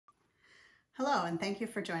Hello, and thank you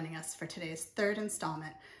for joining us for today's third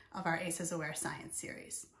installment of our ACEs Aware Science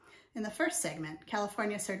series. In the first segment,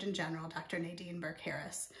 California Surgeon General Dr. Nadine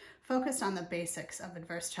Burke-Harris focused on the basics of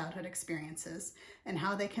adverse childhood experiences and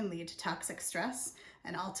how they can lead to toxic stress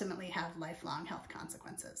and ultimately have lifelong health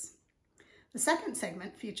consequences. The second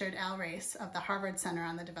segment featured Al Race of the Harvard Center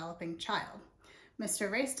on the Developing Child.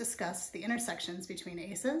 Mr. Race discussed the intersections between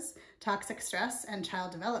ACEs, toxic stress, and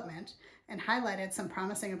child development, and highlighted some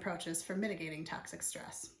promising approaches for mitigating toxic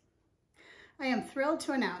stress. I am thrilled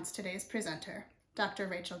to announce today's presenter, Dr.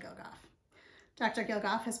 Rachel Gilgoff. Dr.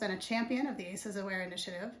 Gilgoff has been a champion of the ACEs Aware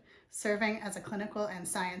initiative, serving as a clinical and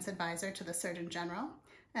science advisor to the Surgeon General,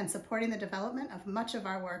 and supporting the development of much of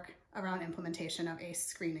our work around implementation of ACE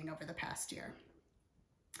screening over the past year.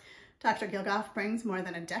 Dr. Gilgoff brings more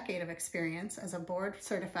than a decade of experience as a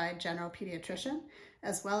board-certified general pediatrician,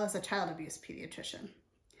 as well as a child abuse pediatrician.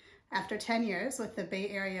 After 10 years with the Bay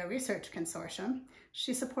Area Research Consortium,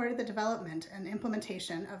 she supported the development and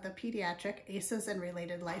implementation of the Pediatric ACEs and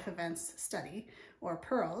Related Life Events Study, or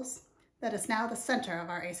PEARLS, that is now the center of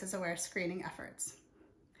our ACEs Aware screening efforts.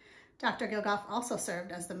 Dr. Gilgoff also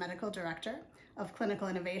served as the Medical Director of Clinical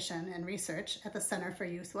Innovation and Research at the Center for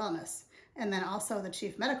Youth Wellness, and then also the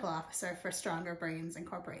Chief Medical Officer for Stronger Brains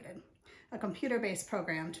Incorporated, a computer-based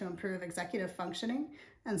program to improve executive functioning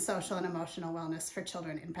and social and emotional wellness for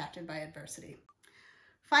children impacted by adversity.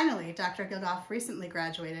 Finally, Dr. Gilgoff recently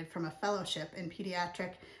graduated from a fellowship in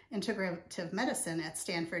pediatric integrative medicine at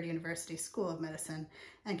Stanford University School of Medicine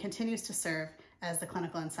and continues to serve as the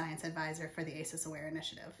clinical and science advisor for the ACEs Aware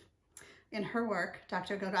initiative. In her work,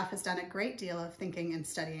 Dr. Gilgoff has done a great deal of thinking and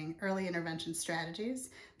studying early intervention strategies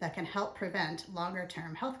that can help prevent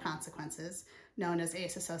longer-term health consequences known as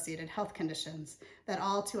ACE-associated health conditions that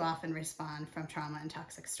all too often respond from trauma and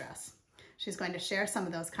toxic stress. She's going to share some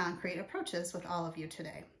of those concrete approaches with all of you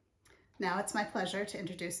today. Now it's my pleasure to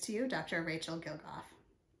introduce to you Dr. Rachel Gilgoff.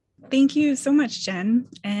 Thank you so much, Jen,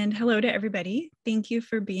 and hello to everybody. Thank you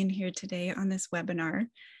for being here today on this webinar.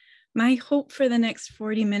 My hope for the next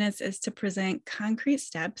 40 minutes is to present concrete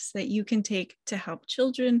steps that you can take to help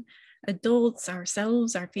children, adults,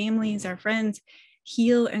 ourselves, our families, our friends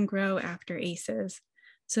heal and grow after ACEs.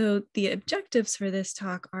 So the objectives for this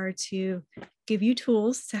talk are to give you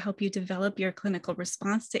tools to help you develop your clinical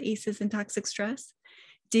response to ACEs and toxic stress,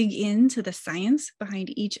 dig into the science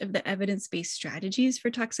behind each of the evidence-based strategies for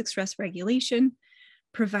toxic stress regulation,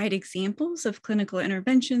 provide examples of clinical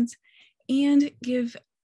interventions, and give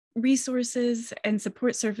resources and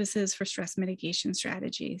support services for stress mitigation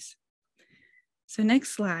strategies. So next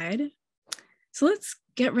slide. So let's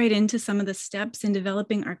get right into some of the steps in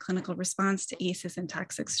developing our clinical response to ACEs and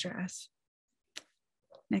toxic stress.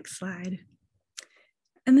 Next slide.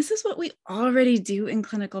 And this is what we already do in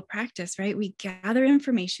clinical practice, right? We gather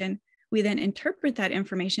information, we then interpret that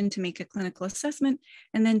information to make a clinical assessment,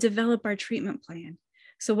 and then develop our treatment plan.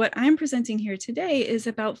 So what I'm presenting here today is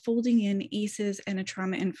about folding in ACEs and a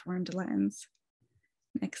trauma-informed lens.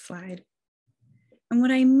 Next slide. And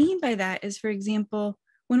what I mean by that is, for example,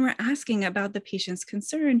 when we're asking about the patient's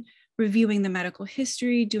concern, reviewing the medical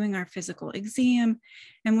history, doing our physical exam,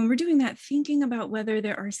 and when we're doing that, thinking about whether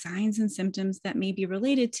there are signs and symptoms that may be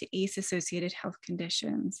related to ACE-associated health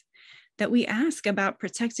conditions, that we ask about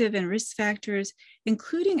protective and risk factors,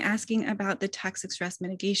 including asking about the toxic stress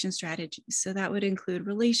mitigation strategies. So that would include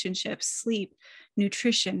relationships, sleep,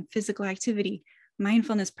 nutrition, physical activity,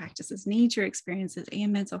 mindfulness practices, nature experiences,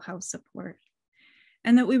 and mental health support.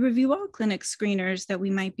 And that we review all clinic screeners that we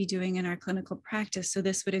might be doing in our clinical practice. So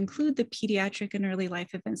this would include the Pediatric and Early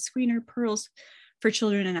Life Event Screener, PEARLS, for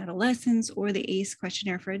children and adolescents, or the ACE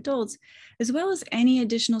questionnaire for adults, as well as any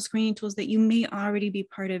additional screening tools that you may already be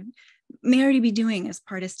doing as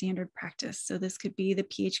part of standard practice. So this could be the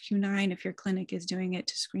PHQ-9 if your clinic is doing it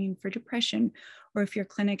to screen for depression, or if your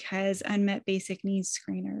clinic has unmet basic needs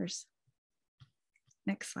screeners.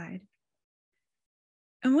 Next slide.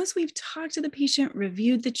 And once we've talked to the patient,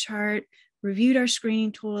 reviewed the chart, reviewed our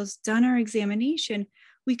screening tools, done our examination,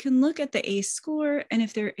 we can look at the ACE score and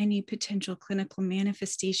if there are any potential clinical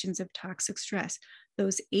manifestations of toxic stress,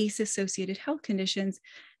 those ACE-associated health conditions,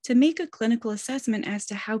 to make a clinical assessment as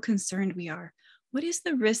to how concerned we are. What is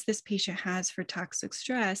the risk this patient has for toxic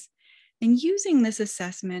stress? And using this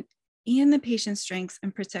assessment and the patient's strengths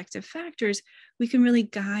and protective factors, we can really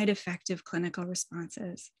guide effective clinical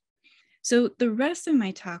responses. So the rest of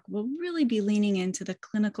my talk will really be leaning into the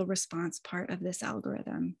clinical response part of this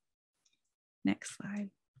algorithm. Next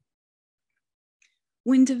slide.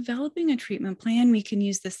 When developing a treatment plan, we can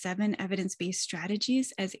use the 7 evidence-based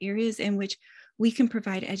strategies as areas in which we can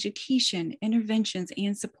provide education, interventions,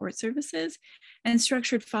 and support services, and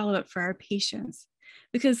structured follow-up for our patients.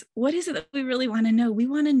 Because what is it that we really want to know? We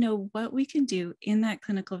want to know what we can do in that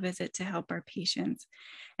clinical visit to help our patients.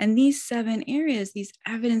 And these 7 areas, these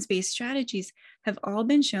evidence-based strategies, have all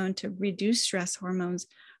been shown to reduce stress hormones,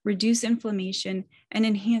 reduce inflammation, and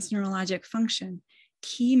enhance neurologic function,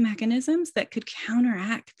 key mechanisms that could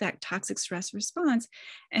counteract that toxic stress response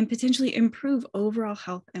and potentially improve overall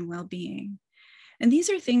health and well-being. And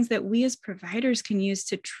these are things that we as providers can use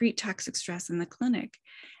to treat toxic stress in the clinic.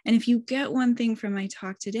 And if you get one thing from my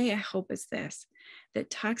talk today, I hope it's this,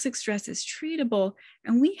 that toxic stress is treatable,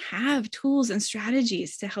 and we have tools and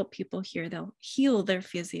strategies to help people heal their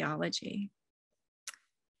physiology.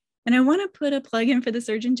 And I want to put a plug in for the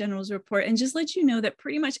Surgeon General's report and just let you know that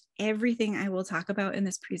pretty much everything I will talk about in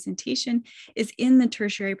this presentation is in the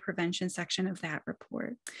tertiary prevention section of that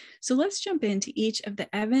report. So let's jump into each of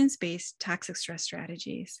the evidence-based toxic stress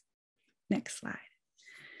strategies. Next slide.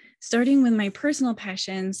 Starting with my personal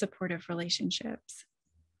passion, supportive relationships.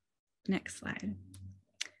 Next slide.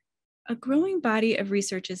 A growing body of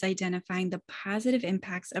research is identifying the positive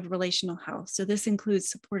impacts of relational health. So this includes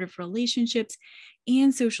supportive relationships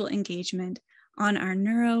and social engagement on our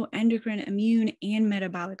neuro, endocrine, immune, and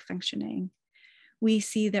metabolic functioning. We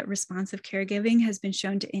see that responsive caregiving has been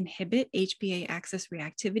shown to inhibit HPA axis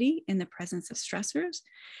reactivity in the presence of stressors,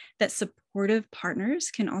 that supportive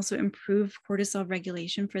partners can also improve cortisol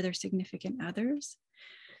regulation for their significant others.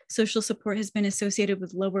 Social support has been associated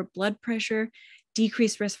with lower blood pressure,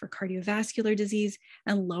 decreased risk for cardiovascular disease,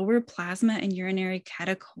 and lower plasma and urinary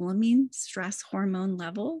catecholamine stress hormone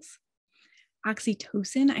levels.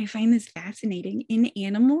 Oxytocin, I find this fascinating. In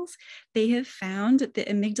animals, they have found that the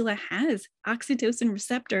amygdala has oxytocin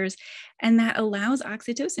receptors, and that allows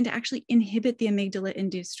oxytocin to actually inhibit the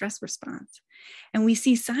amygdala-induced stress response. And we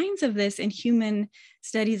see signs of this in human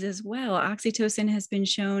studies as well. Oxytocin has been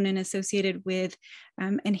shown and associated with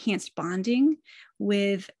enhanced bonding,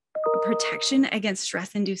 with protection against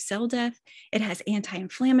stress-induced cell death. It has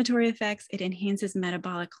anti-inflammatory effects. It enhances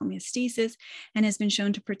metabolic homeostasis and has been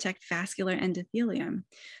shown to protect vascular endothelium.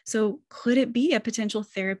 So could it be a potential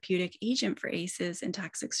therapeutic agent for ACEs and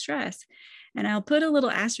toxic stress? And I'll put a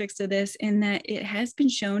little asterisk to this in that it has been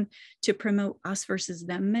shown to promote us versus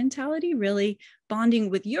them mentality, really bonding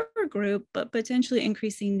with your group, but potentially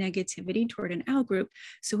increasing negativity toward an out group.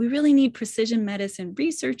 So we really need precision medicine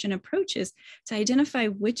research and approaches to identify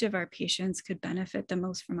which of our patients could benefit the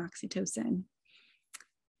most from oxytocin.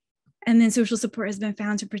 And then social support has been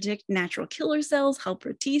found to predict natural killer cells,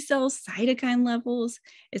 helper T cells, cytokine levels.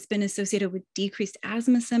 It's been associated with decreased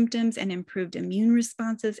asthma symptoms and improved immune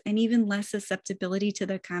responses, and even less susceptibility to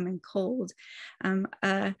the common cold.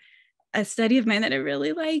 A study of mine that I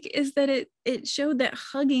really like is that it showed that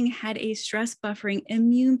hugging had a stress buffering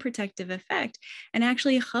immune protective effect. And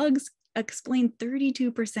actually hugs explain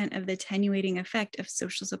 32% of the attenuating effect of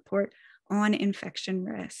social support on infection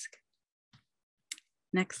risk.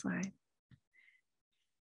 Next slide.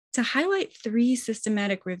 To highlight 3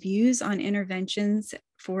 systematic reviews on interventions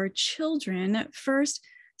for children, first,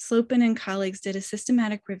 Slopin and colleagues did a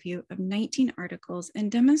systematic review of 19 articles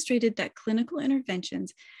and demonstrated that clinical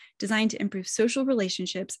interventions designed to improve social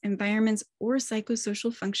relationships, environments, or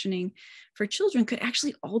psychosocial functioning for children could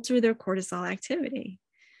actually alter their cortisol activity.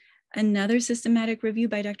 Another systematic review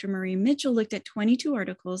by Dr. Marie Mitchell looked at 22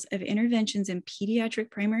 articles of interventions in pediatric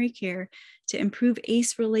primary care to improve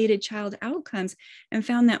ACE-related child outcomes and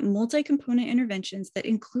found that multi-component interventions that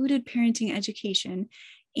included parenting education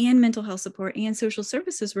and mental health support and social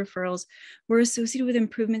services referrals were associated with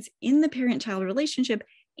improvements in the parent-child relationship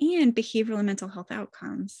and behavioral and mental health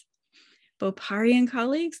outcomes. Bopari and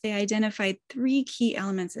colleagues, they identified 3 key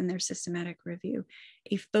elements in their systematic review: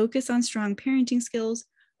 a focus on strong parenting skills,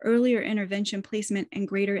 earlier intervention placement, and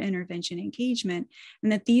greater intervention engagement,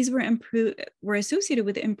 and that these were associated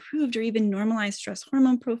with improved or even normalized stress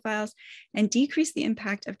hormone profiles and decreased the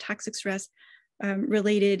impact of toxic stress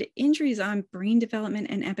related injuries on brain development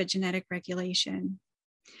and epigenetic regulation.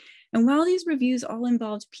 And while these reviews all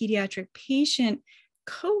involved pediatric patient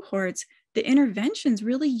cohorts, the interventions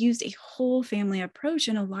really used a whole family approach,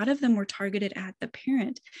 and a lot of them were targeted at the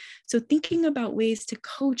parent. So thinking about ways to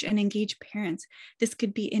coach and engage parents, this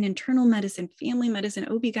could be in internal medicine, family medicine,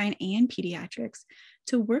 OB-GYN, and pediatrics,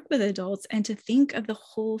 to work with adults and to think of the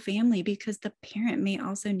whole family, because the parent may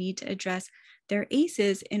also need to address their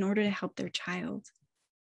ACEs in order to help their child.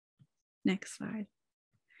 Next slide.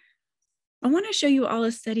 I want to show you all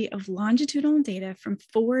a study of longitudinal data from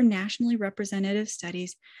 4 nationally representative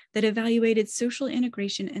studies that evaluated social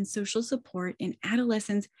integration and social support in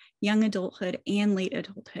adolescence, young adulthood, and late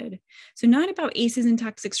adulthood. So not about ACEs and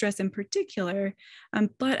toxic stress in particular,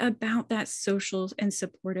 but about that social and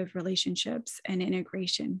supportive relationships and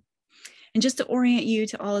integration. And just to orient you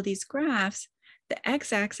to all of these graphs, the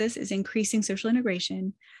x-axis is increasing social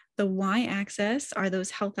integration. The y-axis are those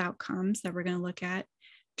health outcomes that we're going to look at.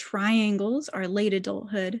 Triangles are late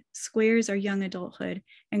adulthood, squares are young adulthood,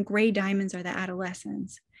 and gray diamonds are the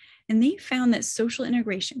adolescents. And they found that social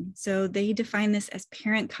integration, so they define this as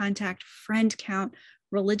parent contact, friend count,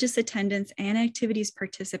 religious attendance, and activities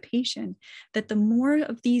participation, that the more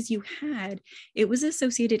of these you had, it was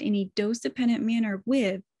associated in a dose-dependent manner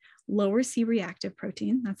with lower C-reactive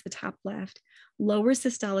protein, that's the top left, lower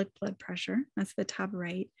systolic blood pressure, that's the top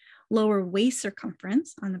right, lower waist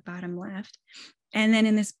circumference on the bottom left, and then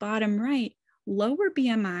in this bottom right, lower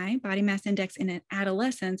BMI, body mass index in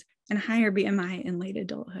adolescence, and higher BMI in late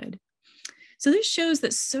adulthood. So this shows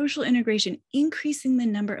that social integration, increasing the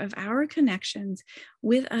number of our connections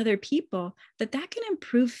with other people, that can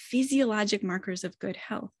improve physiologic markers of good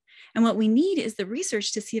health. And what we need is the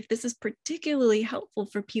research to see if this is particularly helpful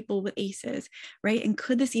for people with ACEs, right? And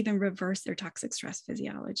could this even reverse their toxic stress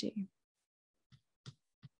physiology?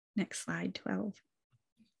 Next slide, 12.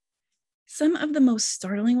 Some of the most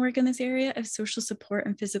startling work in this area of social support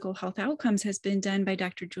and physical health outcomes has been done by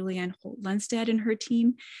Dr. Julianne Holt-Lundstad and her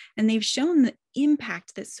team, and they've shown the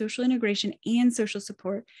impact that social integration and social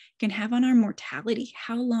support can have on our mortality,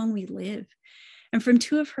 how long we live. And from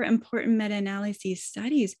 2 of her important meta-analyses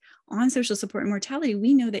studies on social support and mortality,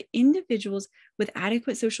 we know that individuals with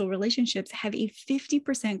adequate social relationships have a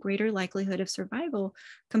 50% greater likelihood of survival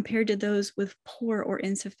compared to those with poor or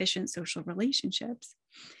insufficient social relationships.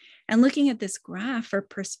 And looking at this graph for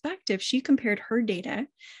perspective, she compared her data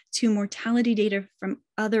to mortality data from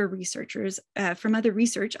other researchers, from other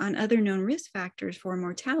research on other known risk factors for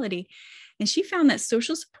mortality. And she found that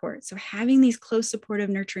social support, so having these close, supportive,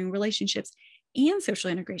 nurturing relationships, and social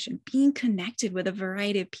integration, being connected with a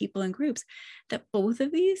variety of people and groups, that both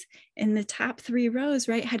of these in the top 3 rows,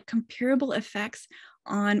 right, had comparable effects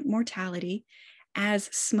on mortality as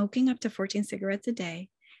smoking up to 14 cigarettes a day,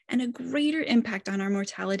 and a greater impact on our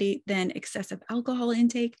mortality than excessive alcohol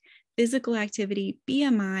intake, physical activity,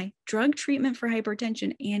 BMI, drug treatment for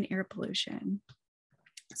hypertension, and air pollution.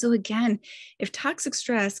 So again, if toxic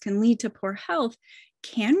stress can lead to poor health,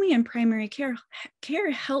 can we in primary care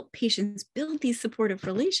help patients build these supportive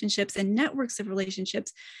relationships and networks of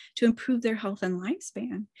relationships to improve their health and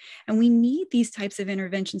lifespan? And we need these types of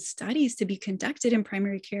intervention studies to be conducted in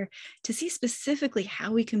primary care to see specifically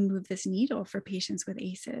how we can move this needle for patients with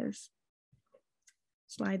ACEs.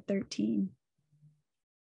 Slide 13.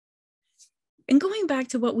 And going back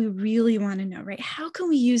to what we really want to know, right? How can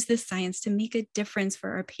we use this science to make a difference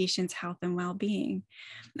for our patients' health and well-being?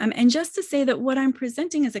 And just to say that what I'm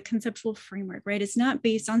presenting is a conceptual framework, right? It's not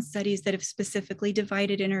based on studies that have specifically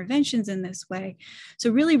divided interventions in this way. So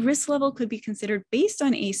really risk level could be considered based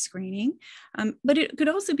on ACE screening, but it could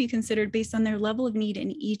also be considered based on their level of need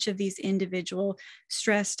in each of these individual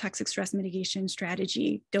toxic stress mitigation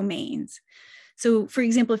strategy domains. So for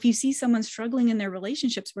example, if you see someone struggling in their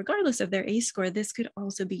relationships, regardless of their ACE score, this could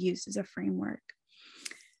also be used as a framework.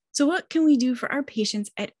 So what can we do for our patients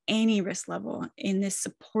at any risk level in this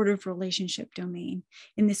supportive relationship domain,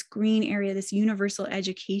 in this green area, this universal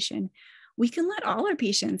education? We can let all our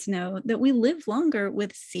patients know that we live longer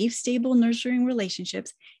with safe, stable, nurturing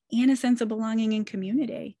relationships and a sense of belonging and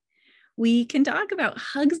community. We can talk about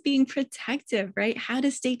hugs being protective, right? How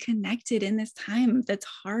to stay connected in this time that's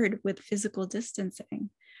hard with physical distancing.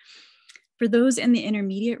 For those in the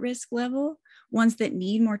intermediate risk level, ones that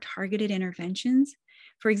need more targeted interventions,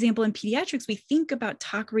 for example, in pediatrics, we think about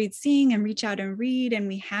talk, read, sing, and reach out and read, and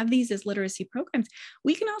we have these as literacy programs.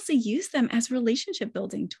 We can also use them as relationship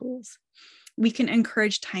building tools. We can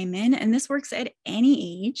encourage time in, and this works at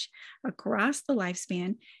any age across the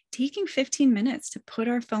lifespan, taking 15 minutes to put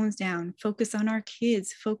our phones down, focus on our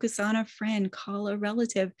kids, focus on a friend, call a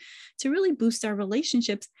relative, to really boost our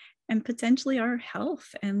relationships and potentially our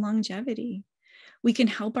health and longevity. We can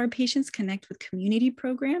help our patients connect with community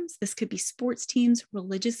programs. This could be sports teams,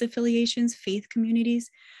 religious affiliations, faith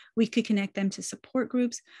communities. We could connect them to support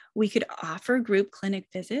groups. We could offer group clinic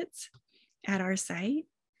visits at our site.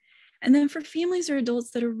 And then for families or adults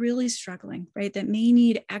that are really struggling, right, that may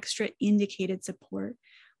need extra indicated support,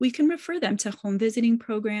 we can refer them to home visiting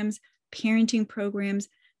programs, parenting programs,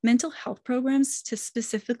 mental health programs to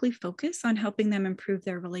specifically focus on helping them improve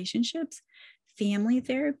their relationships, family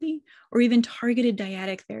therapy, or even targeted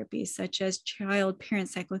dyadic therapies such as child-parent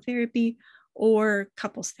psychotherapy or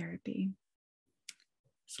couples therapy.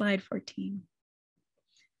 Slide 14.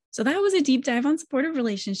 So that was a deep dive on supportive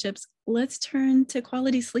relationships. Let's turn to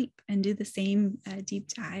quality sleep and do the same deep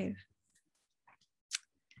dive.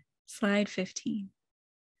 Slide 15.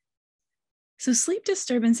 So sleep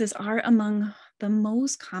disturbances are among the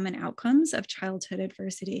most common outcomes of childhood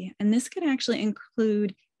adversity, and this can actually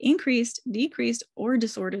include increased, decreased, or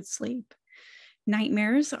disordered sleep.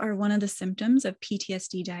 Nightmares are one of the symptoms of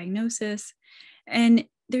PTSD diagnosis, and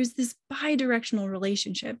there's this bi-directional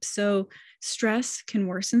relationship. So stress can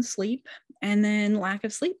worsen sleep, and then lack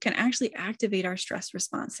of sleep can actually activate our stress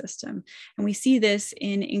response system. And we see this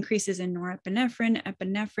in increases in norepinephrine,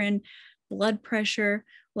 epinephrine, blood pressure.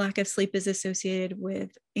 Lack of sleep is associated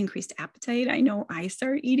with increased appetite. I know I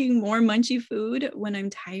start eating more munchy food when I'm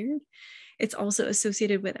tired. It's also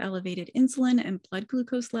associated with elevated insulin and blood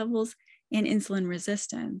glucose levels and insulin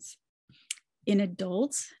resistance. In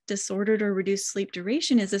adults, disordered or reduced sleep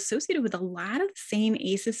duration is associated with a lot of the same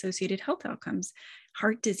ACE-associated health outcomes: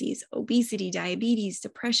 heart disease, obesity, diabetes,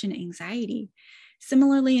 depression, anxiety.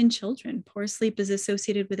 Similarly, in children, poor sleep is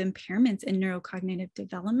associated with impairments in neurocognitive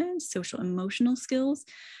development, social emotional skills,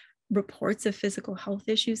 reports of physical health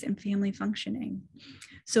issues, and family functioning.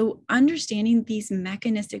 So understanding these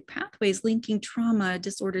mechanistic pathways linking trauma,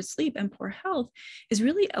 disordered sleep, and poor health is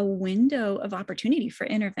really a window of opportunity for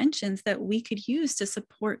interventions that we could use to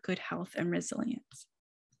support good health and resilience.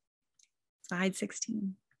 Slide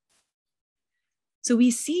 16. So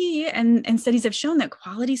we see, and studies have shown that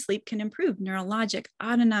quality sleep can improve neurologic,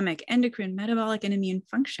 autonomic, endocrine, metabolic, and immune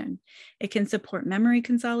function. It can support memory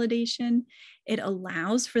consolidation. It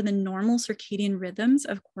allows for the normal circadian rhythms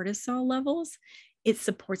of cortisol levels. It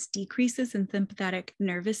supports decreases in sympathetic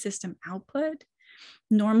nervous system output.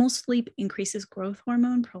 Normal sleep increases growth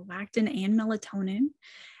hormone, prolactin, and melatonin.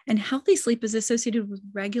 And healthy sleep is associated with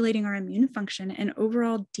regulating our immune function and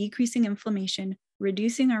overall decreasing inflammation,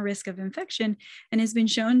 reducing our risk of infection, and has been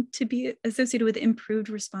shown to be associated with improved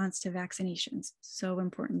response to vaccinations. So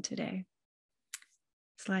important today.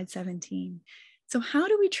 Slide 17. So how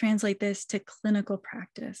do we translate this to clinical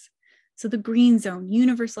practice? So the green zone,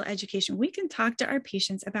 universal education, we can talk to our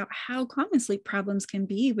patients about how common sleep problems can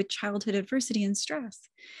be with childhood adversity and stress.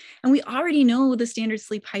 And we already know the standard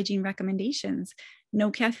sleep hygiene recommendations: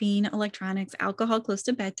 no caffeine, electronics, alcohol close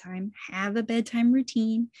to bedtime, have a bedtime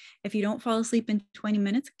routine. If you don't fall asleep in 20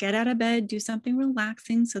 minutes, get out of bed, do something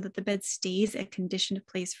relaxing so that the bed stays a conditioned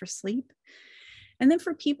place for sleep. And then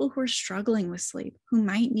for people who are struggling with sleep, who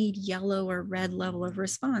might need yellow or red level of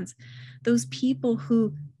response, those people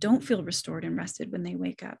who don't feel restored and rested when they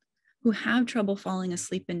wake up, who have trouble falling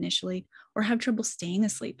asleep initially or have trouble staying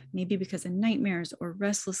asleep, maybe because of nightmares or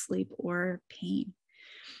restless sleep or pain.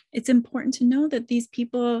 It's important to know that these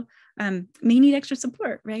people may need extra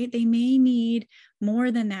support, right? They may need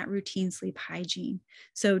more than that routine sleep hygiene.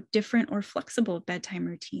 So different or flexible bedtime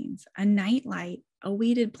routines, a night light, a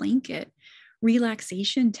weighted blanket,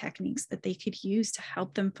 relaxation techniques that they could use to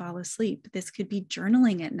help them fall asleep. This could be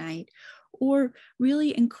journaling at night, or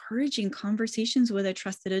really encouraging conversations with a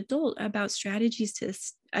trusted adult about strategies to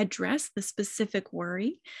address the specific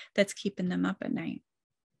worry that's keeping them up at night.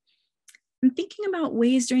 I'm thinking about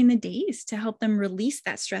ways during the days to help them release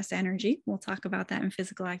that stress energy. We'll talk about that in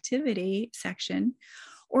physical activity section,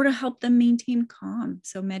 or to help them maintain calm.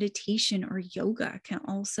 So meditation or yoga can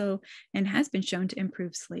also, and has been shown to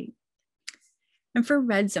improve sleep. And for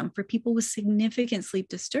red zone, for people with significant sleep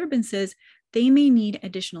disturbances, they may need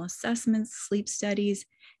additional assessments, sleep studies,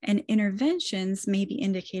 and interventions may be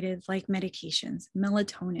indicated like medications,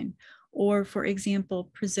 melatonin, or for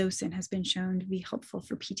example, prazosin has been shown to be helpful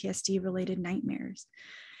for PTSD-related nightmares.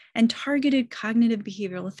 And targeted cognitive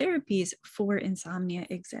behavioral therapies for insomnia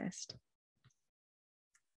exist.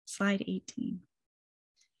 Slide 18.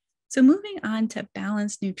 So moving on to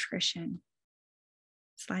balanced nutrition.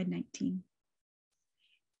 Slide 19.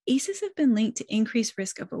 ACEs have been linked to increased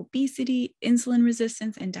risk of obesity, insulin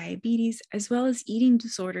resistance, and diabetes, as well as eating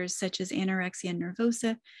disorders such as anorexia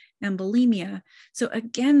nervosa and bulimia. So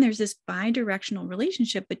again, there's this bi-directional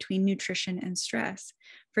relationship between nutrition and stress.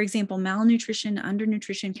 For example, malnutrition,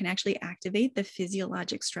 undernutrition can actually activate the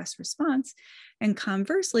physiologic stress response. And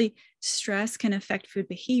conversely, stress can affect food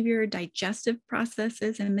behavior, digestive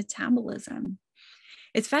processes, and metabolism.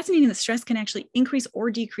 It's fascinating that stress can actually increase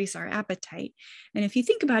or decrease our appetite. And if you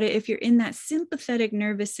think about it, if you're in that sympathetic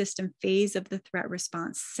nervous system phase of the threat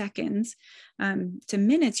response, seconds to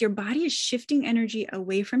minutes, your body is shifting energy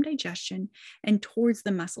away from digestion and towards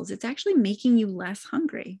the muscles. It's actually making you less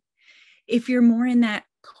hungry. If you're more in that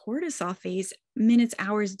cortisol phase, minutes,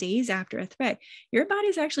 hours, days after a threat, your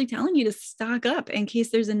body's actually telling you to stock up in case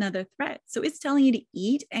there's another threat. So it's telling you to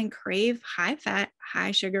eat and crave high fat,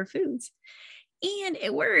 high sugar foods. And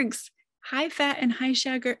it works. High fat and high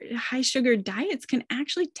sugar diets can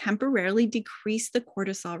actually temporarily decrease the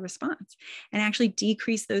cortisol response and actually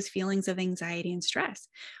decrease those feelings of anxiety and stress,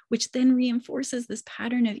 which then reinforces this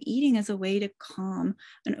pattern of eating as a way to calm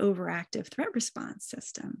an overactive threat response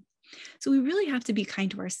system. So we really have to be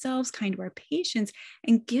kind to ourselves, kind to our patients,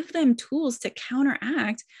 and give them tools to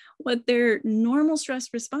counteract what their normal stress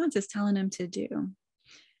response is telling them to do.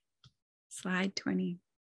 Slide 20.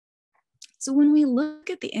 So when we look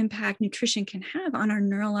at the impact nutrition can have on our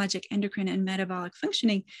neurologic, endocrine, and metabolic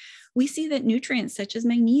functioning, we see that nutrients such as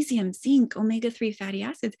magnesium, zinc, omega-3 fatty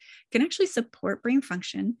acids can actually support brain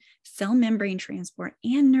function, cell membrane transport,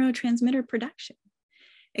 and neurotransmitter production.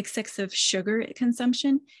 Excessive sugar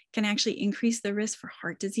consumption can actually increase the risk for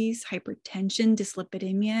heart disease, hypertension,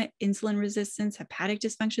 dyslipidemia, insulin resistance, hepatic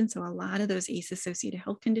dysfunction, so a lot of those ACE-associated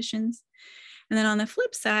health conditions. And then on the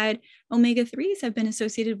flip side, omega-3s have been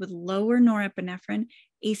associated with lower norepinephrine,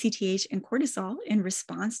 ACTH, and cortisol in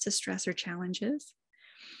response to stressor challenges.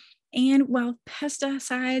 And while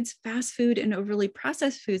pesticides, fast food, and overly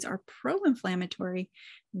processed foods are pro-inflammatory,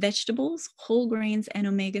 vegetables, whole grains, and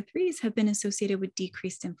omega-3s have been associated with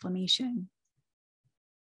decreased inflammation.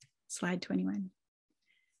 Slide 21.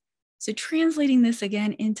 So translating this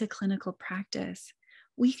again into clinical practice,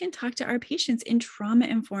 we can talk to our patients in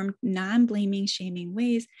trauma-informed, non-blaming, shaming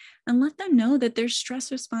ways and let them know that their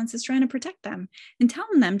stress response is trying to protect them and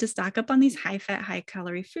telling them to stock up on these high-fat,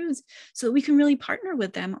 high-calorie foods so that we can really partner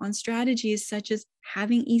with them on strategies such as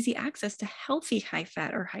having easy access to healthy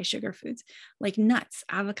high-fat or high-sugar foods like nuts,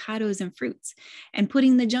 avocados, and fruits, and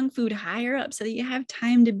putting the junk food higher up so that you have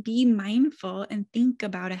time to be mindful and think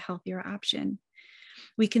about a healthier option.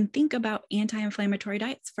 We can think about anti-inflammatory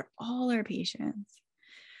diets for all our patients.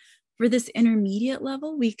 For this intermediate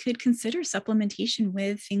level, we could consider supplementation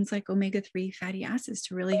with things like omega-3 fatty acids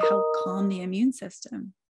to really help calm the immune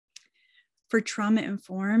system. For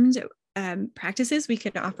trauma-informed practices, we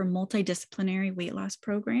could offer multidisciplinary weight loss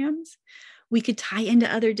programs. We could tie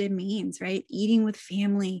into other domains, right? Eating with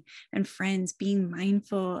family and friends, being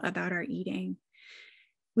mindful about our eating.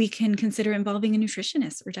 We can consider involving a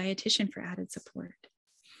nutritionist or dietitian for added support.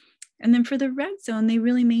 And then for the red zone, they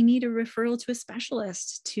really may need a referral to a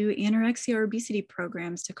specialist, to anorexia or obesity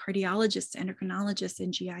programs, to cardiologists, endocrinologists,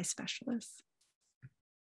 and GI specialists.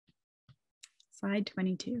 Slide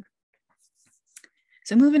 22.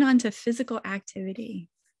 So moving on to physical activity.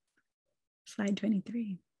 Slide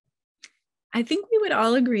 23. I think we would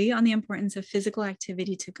all agree on the importance of physical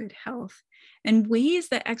activity to good health, and ways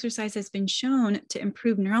that exercise has been shown to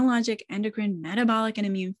improve neurologic, endocrine, metabolic, and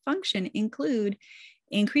immune function include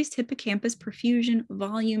increased hippocampus perfusion,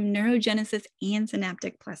 volume, neurogenesis, and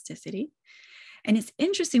synaptic plasticity. And it's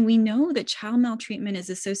interesting, we know that child maltreatment is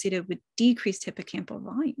associated with decreased hippocampal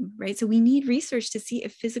volume, right? So we need research to see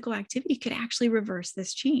if physical activity could actually reverse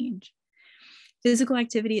this change. Physical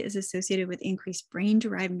activity is associated with increased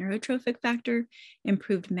brain-derived neurotrophic factor,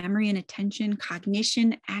 improved memory and attention,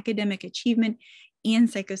 cognition, academic achievement, and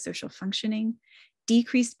psychosocial functioning,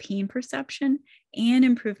 decreased pain perception, and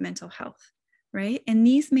improved mental health. Right? And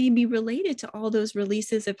these may be related to all those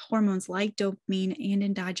releases of hormones like dopamine and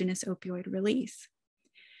endogenous opioid release.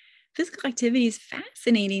 Physical activity is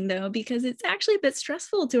fascinating though, because it's actually a bit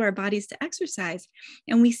stressful to our bodies to exercise.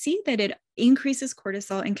 And we see that it increases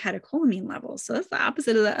cortisol and catecholamine levels. So that's the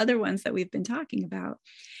opposite of the other ones that we've been talking about.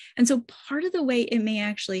 And so part of the way it may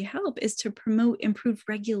actually help is to promote improved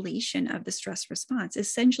regulation of the stress response,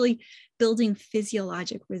 essentially building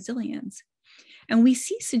physiologic resilience. And we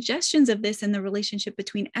see suggestions of this in the relationship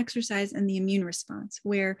between exercise and the immune response,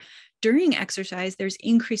 where during exercise, there's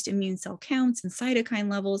increased immune cell counts and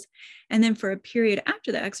cytokine levels. And then for a period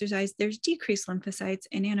after the exercise, there's decreased lymphocytes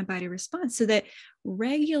and antibody response, so that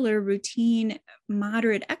regular, routine,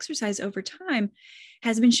 moderate exercise over time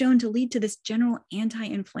has been shown to lead to this general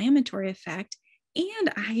anti-inflammatory effect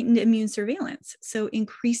and heightened immune surveillance, so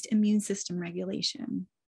increased immune system regulation.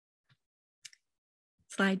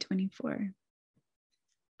 Slide 24.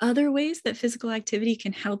 Other ways that physical activity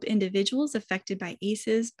can help individuals affected by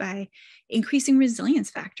ACEs by increasing resilience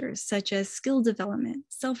factors such as skill development,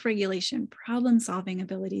 self-regulation, problem-solving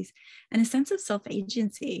abilities, and a sense of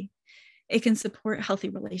self-agency. It can support healthy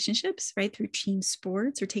relationships, right, through team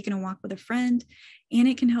sports or taking a walk with a friend, and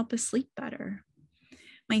it can help us sleep better.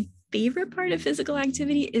 My favorite part of physical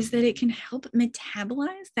activity is that it can help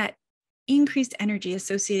metabolize that increased energy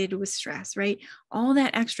associated with stress, right? All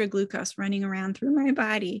that extra glucose running around through my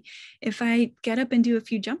body. If I get up and do a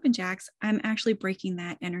few jumping jacks, I'm actually breaking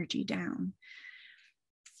that energy down.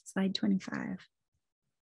 Slide 25.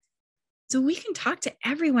 So we can talk to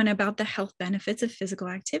everyone about the health benefits of physical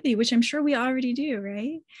activity, which I'm sure we already do,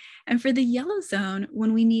 right? And for the yellow zone,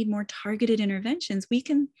 when we need more targeted interventions, we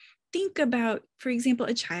can think about, for example,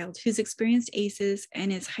 a child who's experienced ACEs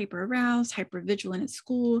and is hyper-aroused, hyper-vigilant at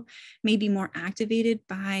school, maybe more activated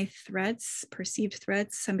by threats, perceived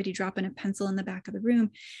threats, somebody dropping a pencil in the back of the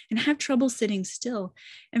room, and have trouble sitting still.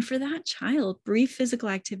 And for that child, brief physical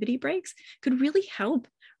activity breaks could really help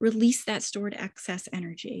release that stored excess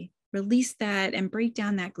energy, release that and break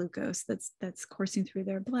down that glucose that's coursing through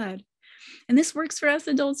their blood. And this works for us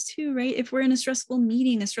adults too, right? If we're in a stressful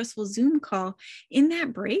meeting, a stressful Zoom call, in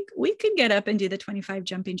that break, we could get up and do the 25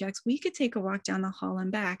 jumping jacks. We could take a walk down the hall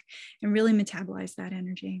and back and really metabolize that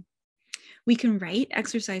energy. We can write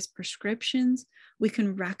exercise prescriptions. We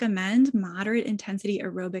can recommend moderate intensity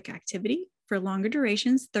aerobic activity for longer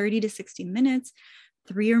durations, 30 to 60 minutes,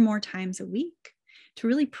 3 or more times a week, to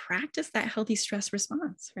really practice that healthy stress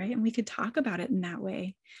response, right? And we could talk about it in that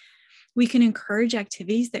way. We can encourage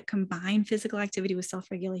activities that combine physical activity with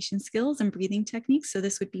self-regulation skills and breathing techniques. So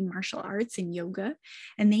this would be martial arts and yoga,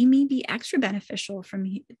 and they may be extra beneficial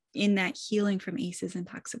in that healing from ACEs and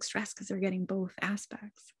toxic stress because they're getting both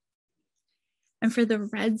aspects. And for the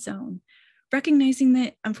red zone, recognizing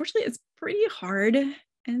that unfortunately it's pretty hard,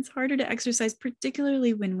 and it's harder to exercise,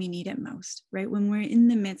 particularly when we need it most, right? When we're in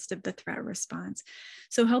the midst of the threat response.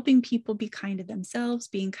 So helping people be kind to themselves,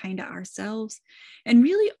 being kind to ourselves, and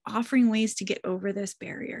really offering ways to get over this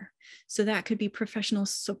barrier. So that could be professional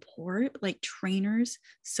support, like trainers,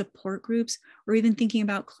 support groups, or even thinking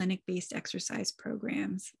about clinic-based exercise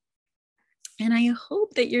programs. And I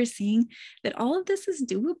hope that you're seeing that all of this is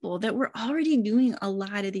doable, that we're already doing a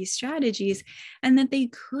lot of these strategies, and that they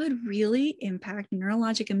could really impact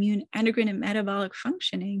neurologic, immune, endocrine, and metabolic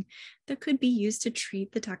functioning that could be used to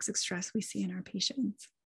treat the toxic stress we see in our patients.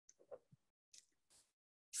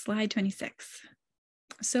 Slide 26.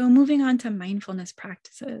 So moving on to mindfulness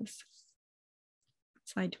practices.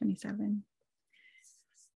 Slide 27.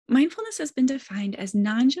 Mindfulness has been defined as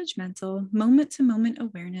non-judgmental, moment-to-moment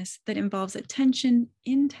awareness that involves attention,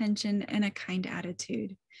 intention, and a kind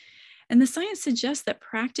attitude. And the science suggests that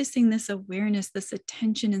practicing this awareness, this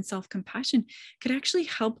attention and self-compassion could actually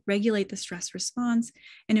help regulate the stress response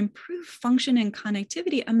and improve function and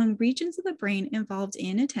connectivity among regions of the brain involved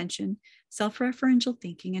in attention, self-referential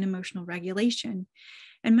thinking, and emotional regulation.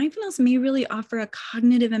 And mindfulness may really offer a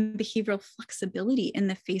cognitive and behavioral flexibility in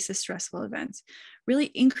the face of stressful events,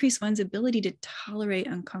 really increase one's ability to tolerate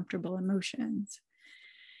uncomfortable emotions.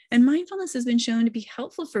 And mindfulness has been shown to be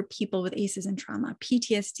helpful for people with ACEs and trauma,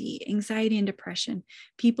 PTSD, anxiety and depression,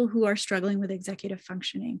 people who are struggling with executive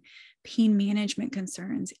functioning, pain management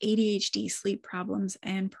concerns, ADHD, sleep problems,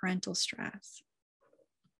 and parental stress.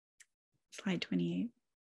 Slide 28.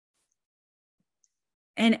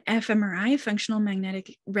 And fMRI, functional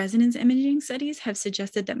magnetic resonance imaging studies, have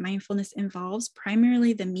suggested that mindfulness involves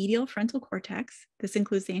primarily the medial frontal cortex. This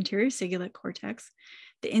includes the anterior cingulate cortex,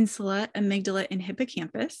 the insula, amygdala, and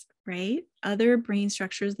hippocampus, right? Other brain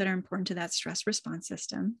structures that are important to that stress response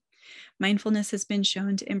system. Mindfulness has been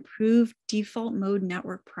shown to improve default mode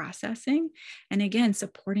network processing, and again,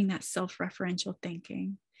 supporting that self-referential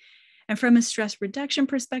thinking. And from a stress reduction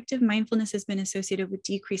perspective, mindfulness has been associated with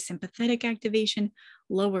decreased sympathetic activation,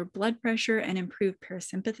 lower blood pressure, and improved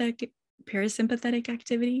parasympathetic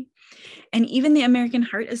activity. And even the American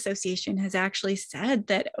Heart Association has actually said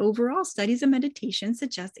that overall studies of meditation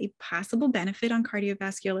suggest a possible benefit on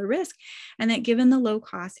cardiovascular risk, and that given the low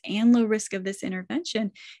cost and low risk of this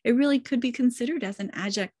intervention, it really could be considered as an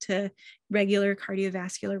adjunct to regular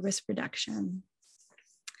cardiovascular risk reduction.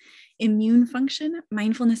 Immune function,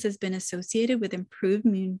 mindfulness has been associated with improved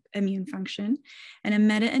immune function, and a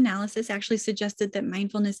meta-analysis actually suggested that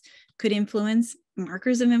mindfulness could influence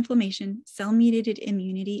markers of inflammation, cell-mediated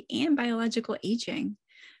immunity, and biological aging.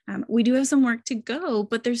 We do have some work to go,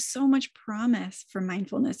 but there's so much promise for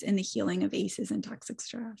mindfulness in the healing of ACEs and toxic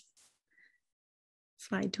stress.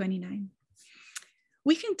 Slide 29.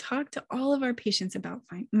 We can talk to all of our patients about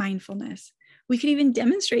mindfulness. We could even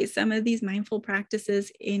demonstrate some of these mindful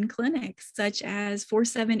practices in clinics, such as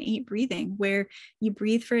 4-7-8 breathing, where you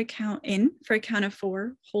breathe for a count in for a count of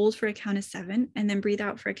 4, hold for a count of 7, and then breathe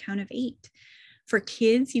out for a count of 8. For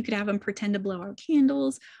kids, you could have them pretend to blow out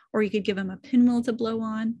candles, or you could give them a pinwheel to blow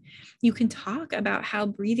on. You can talk about how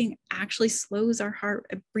breathing actually slows our heart,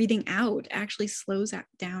 breathing out actually slows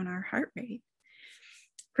down our heart rate.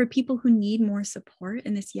 For people who need more support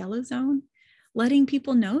in this yellow zone, letting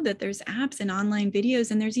people know that there's apps and online videos,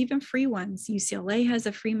 and there's even free ones. UCLA has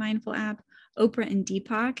a free mindful app. Oprah and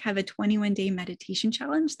Deepak have a 21-day meditation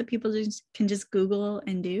challenge that people can just Google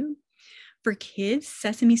and do. For kids,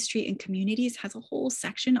 Sesame Street and Communities has a whole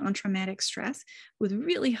section on traumatic stress with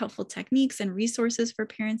really helpful techniques and resources for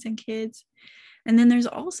parents and kids. And then there's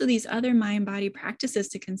also these other mind-body practices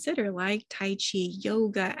to consider, like Tai Chi,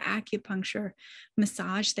 yoga, acupuncture,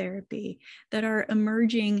 massage therapy, that are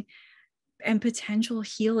emerging and potential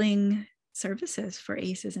healing services for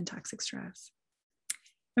ACEs and toxic stress.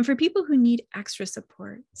 And for people who need extra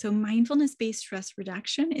support, so mindfulness-based stress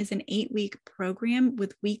reduction is an 8-week program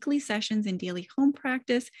with weekly sessions and daily home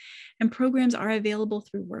practice, and programs are available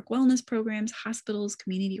through work wellness programs, hospitals,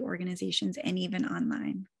 community organizations, and even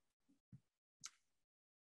online.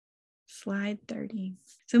 Slide 30.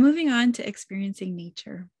 So moving on to experiencing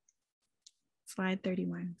nature. Slide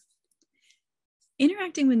 31.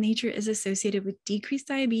 Interacting with nature is associated with decreased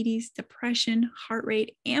diabetes, depression, heart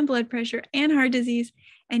rate, and blood pressure, and heart disease,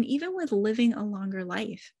 and even with living a longer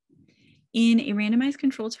life. In a randomized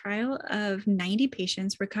controlled trial of 90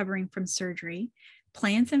 patients recovering from surgery,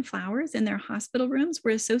 plants and flowers in their hospital rooms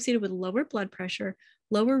were associated with lower blood pressure,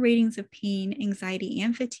 lower ratings of pain, anxiety,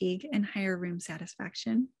 and fatigue, and higher room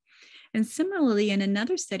satisfaction. And similarly, in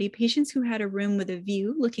another study, patients who had a room with a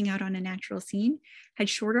view looking out on a natural scene had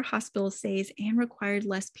shorter hospital stays and required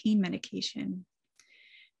less pain medication.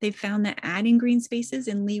 They found that adding green spaces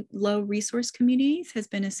in low resource communities has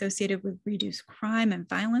been associated with reduced crime and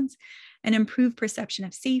violence, an improved perception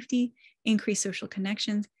of safety, increased social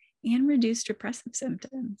connections, and reduced depressive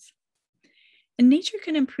symptoms. And nature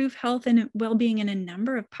can improve health and well-being in a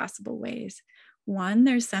number of possible ways. One,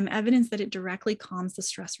 there's some evidence that it directly calms the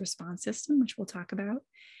stress response system, which we'll talk about.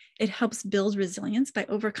 It helps build resilience by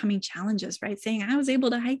overcoming challenges, right? Saying, I was able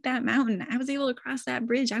to hike that mountain. I was able to cross that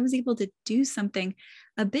bridge. I was able to do something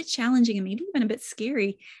a bit challenging and maybe even a bit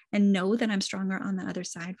scary and know that I'm stronger on the other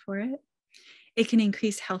side for it. It can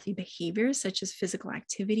increase healthy behaviors such as physical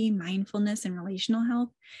activity, mindfulness, and relational health,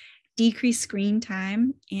 decrease screen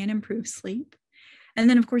time, and improve sleep. And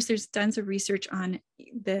then, of course, there's tons of research on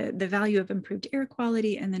the value of improved air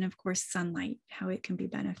quality, and then, of course, sunlight, how it can be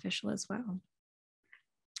beneficial as well.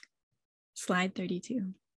 Slide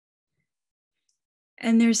 32.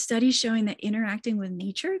 And there's studies showing that interacting with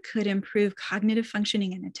nature could improve cognitive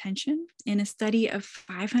functioning and attention. In a study of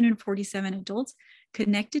 547 adults,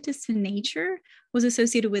 connectedness to nature was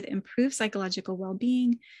associated with improved psychological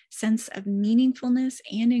well-being, sense of meaningfulness,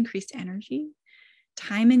 and increased energy.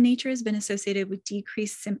 Time in nature has been associated with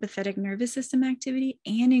decreased sympathetic nervous system activity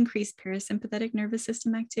and increased parasympathetic nervous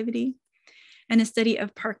system activity. And a study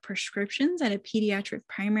of park prescriptions at a pediatric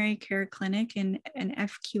primary care clinic in an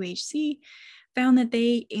FQHC found that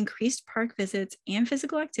they increased park visits and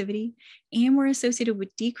physical activity and were associated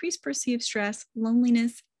with decreased perceived stress,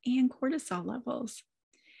 loneliness, and cortisol levels.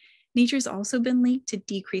 Nature's also been linked to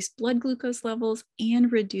decreased blood glucose levels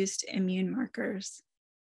and reduced immune markers.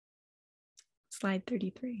 Slide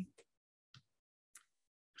 33.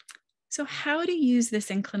 So how to use this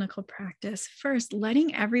in clinical practice? First,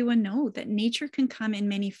 letting everyone know that nature can come in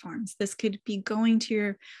many forms. This could be going to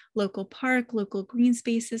your local park, local green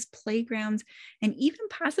spaces, playgrounds, and even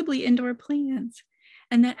possibly indoor plants.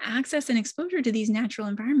 And that access and exposure to these natural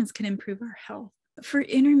environments can improve our health. For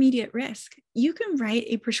intermediate risk, you can write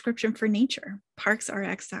a prescription for nature.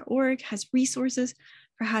 ParksRx.org has resources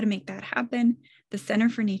for how to make that happen. The Center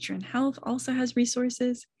for Nature and Health also has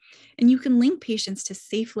resources. And you can link patients to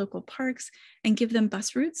safe local parks and give them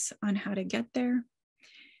bus routes on how to get there.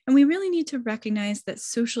 And we really need to recognize that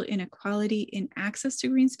social inequality in access to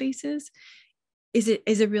green spaces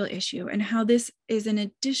is a real issue, and how this is an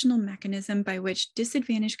additional mechanism by which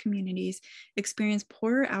disadvantaged communities experience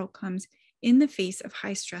poorer outcomes in the face of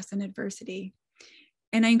high stress and adversity.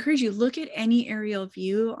 And I encourage you, look at any aerial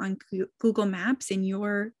view on Google Maps in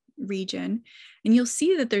your region, and you'll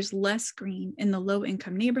see that there's less green in the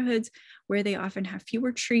low-income neighborhoods where they often have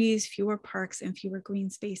fewer trees, fewer parks, and fewer green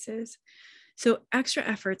spaces. So extra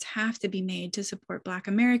efforts have to be made to support Black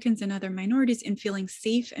Americans and other minorities in feeling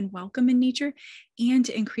safe and welcome in nature, and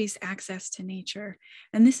to increase access to nature.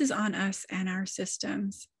 And this is on us and our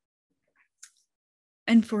systems.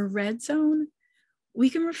 And for red zone, we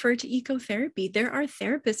can refer to ecotherapy. There are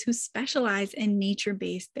therapists who specialize in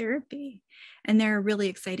nature-based therapy. And there are really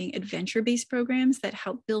exciting adventure-based programs that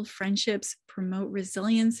help build friendships, promote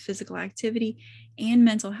resilience, physical activity, and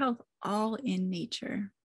mental health, all in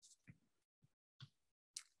nature.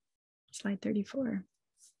 Slide 34.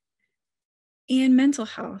 And mental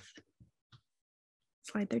health.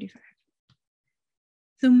 Slide 35.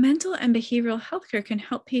 So mental and behavioral healthcare can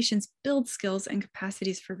help patients build skills and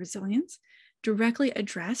capacities for resilience, directly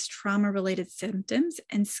address trauma-related symptoms,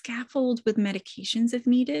 and scaffold with medications if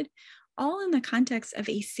needed, all in the context of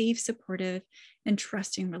a safe, supportive, and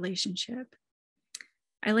trusting relationship.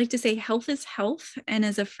 I like to say health is health. And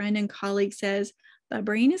as a friend and colleague says, the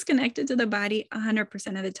brain is connected to the body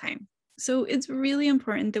 100% of the time. So it's really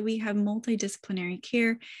important that we have multidisciplinary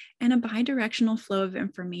care and a bidirectional flow of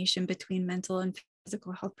information between mental and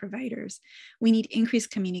physical health providers. We need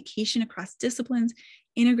increased communication across disciplines,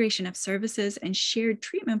 integration of services, and shared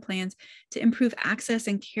treatment plans to improve access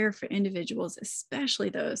and care for individuals, especially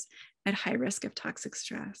those at high risk of toxic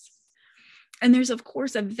stress. And there's, of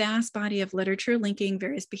course, a vast body of literature linking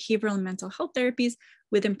various behavioral and mental health therapies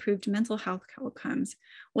with improved mental health outcomes.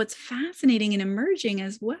 What's fascinating and emerging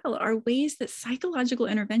as well are ways that psychological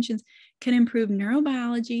interventions can improve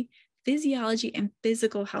neurobiology, physiology, and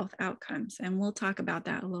physical health outcomes. And we'll talk about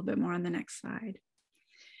that a little bit more on the next slide.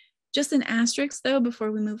 Just an asterisk, though,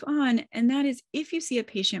 before we move on, and that is if you see a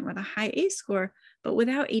patient with a high ACE score, but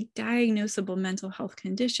without a diagnosable mental health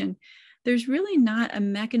condition, there's really not a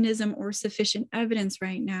mechanism or sufficient evidence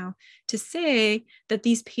right now to say that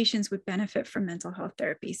these patients would benefit from mental health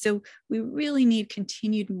therapy. So we really need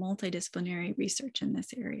continued multidisciplinary research in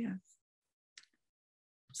this area.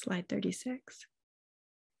 Slide 36.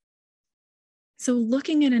 So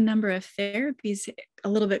looking at a number of therapies a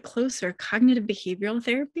little bit closer, cognitive behavioral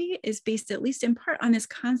therapy is based at least in part on this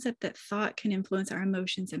concept that thought can influence our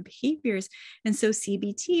emotions and behaviors. And so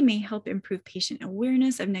CBT may help improve patient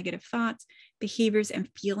awareness of negative thoughts, behaviors, and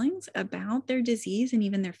feelings about their disease and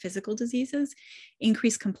even their physical diseases,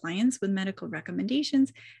 increase compliance with medical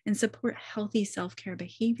recommendations, and support healthy self-care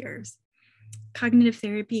behaviors. Cognitive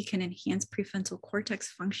therapy can enhance prefrontal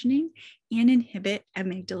cortex functioning and inhibit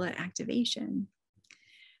amygdala activation.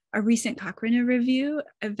 A recent Cochrane review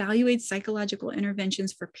evaluates psychological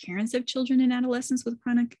interventions for parents of children and adolescents with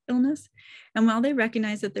chronic illness. And while they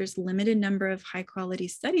recognize that there's a limited number of high quality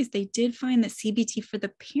studies, they did find that CBT for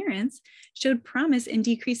the parents showed promise in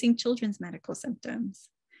decreasing children's medical symptoms.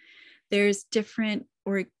 There's different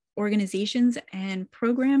organizations and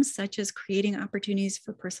programs such as Creating Opportunities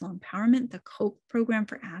for Personal Empowerment, the COPE program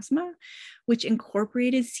for asthma, which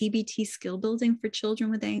incorporated CBT skill building for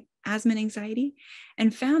children with asthma and anxiety,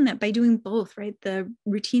 and found that by doing both, right, the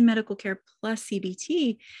routine medical care plus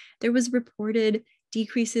CBT, there was reported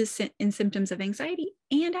decreases in symptoms of anxiety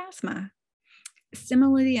and asthma.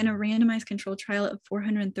 Similarly, in a randomized controlled trial of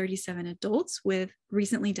 437 adults with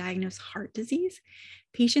recently diagnosed heart disease,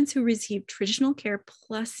 patients who received traditional care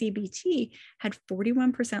plus CBT had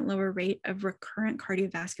 41% lower rate of recurrent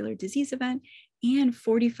cardiovascular disease event and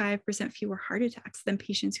 45% fewer heart attacks than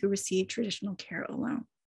patients who received traditional care alone.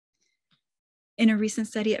 In a recent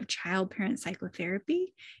study of child-parent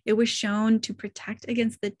psychotherapy, it was shown to protect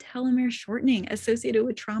against the telomere shortening associated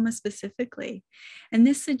with trauma specifically. And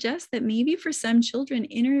this suggests that maybe for some children,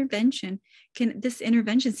 this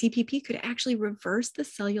intervention, CPP, could actually reverse the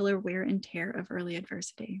cellular wear and tear of early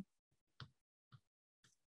adversity.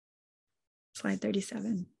 Slide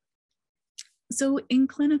 37. So in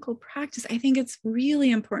clinical practice, I think it's really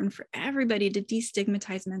important for everybody to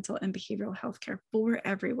destigmatize mental and behavioral health care for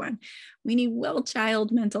everyone. We need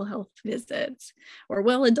well-child mental health visits or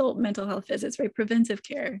well-adult mental health visits, right? Preventive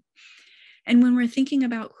care. And when we're thinking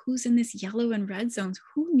about who's in this yellow and red zones,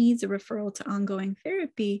 who needs a referral to ongoing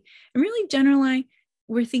therapy, and really generally,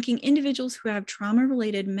 we're thinking individuals who have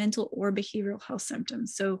trauma-related mental or behavioral health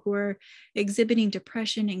symptoms. So who are exhibiting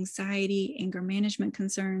depression, anxiety, anger management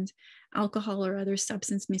concerns, alcohol or other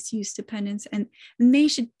substance misuse dependence, and they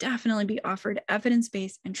should definitely be offered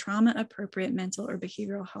evidence-based and trauma-appropriate mental or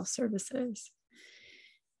behavioral health services.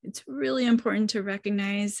 It's really important to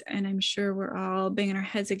recognize, and I'm sure we're all banging our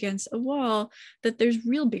heads against a wall, that there's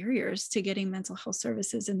real barriers to getting mental health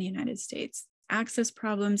services in the United States. Access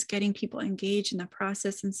problems, getting people engaged in the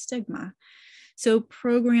process, and stigma. So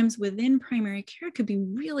programs within primary care could be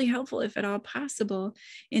really helpful, if at all possible,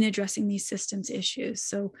 in addressing these systems issues.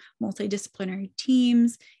 So multidisciplinary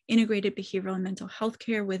teams, integrated behavioral and mental health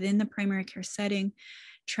care within the primary care setting,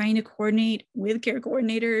 trying to coordinate with care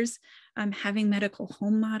coordinators, having medical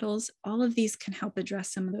home models, all of these can help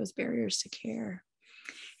address some of those barriers to care.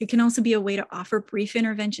 It can also be a way to offer brief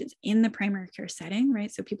interventions in the primary care setting,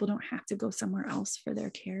 right? So people don't have to go somewhere else for their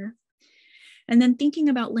care. And then thinking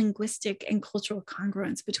about linguistic and cultural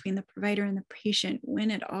congruence between the provider and the patient when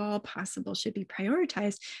at all possible should be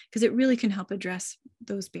prioritized, because it really can help address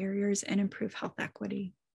those barriers and improve health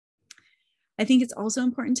equity. I think it's also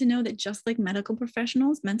important to know that just like medical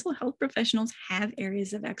professionals, mental health professionals have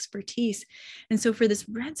areas of expertise. And so for this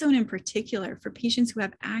red zone in particular, for patients who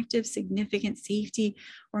have active, significant safety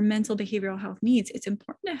or mental behavioral health needs, it's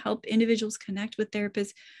important to help individuals connect with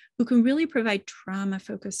therapists who can really provide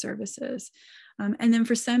trauma-focused services. And then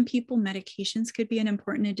for some people, medications could be an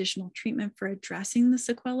important additional treatment for addressing the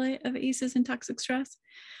sequelae of ACEs and toxic stress,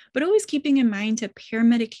 but always keeping in mind to pair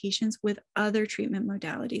medications with other treatment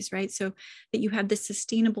modalities, right? So that you have this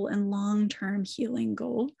sustainable and long-term healing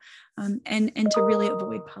goal, and to really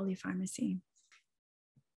avoid polypharmacy.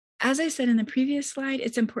 As I said in the previous slide,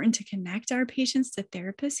 it's important to connect our patients to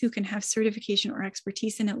therapists who can have certification or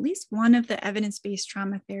expertise in at least one of the evidence-based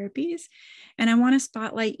trauma therapies. And I want to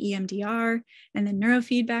spotlight EMDR and the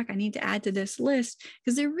neurofeedback I need to add to this list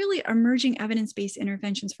because they're really emerging evidence-based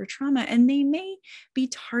interventions for trauma, and they may be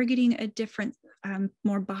targeting a different,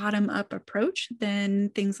 more bottom-up approach than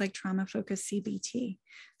things like trauma-focused CBT.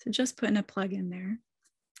 So just putting a plug in there.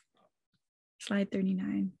 Slide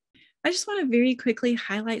 39. I just want to very quickly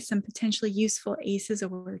highlight some potentially useful ACEs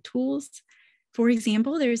aware tools. For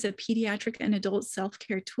example, there's a pediatric and adult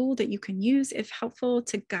self-care tool that you can use if helpful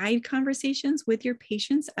to guide conversations with your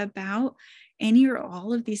patients about any or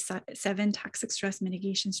all of these 7 toxic stress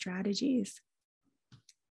mitigation strategies.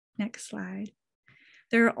 Next slide.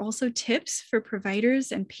 There are also tips for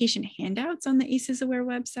providers and patient handouts on the ACEs Aware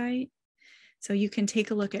website. So you can take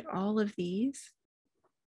a look at all of these.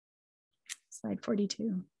 Slide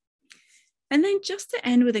 42. And then just to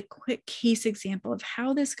end with a quick case example of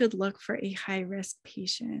how this could look for a high-risk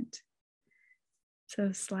patient.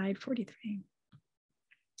 So slide 43.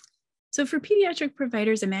 So for pediatric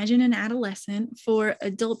providers, imagine an adolescent. For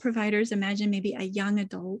adult providers, imagine maybe a young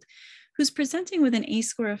adult who's presenting with an ACE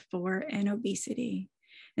score of 4 and obesity.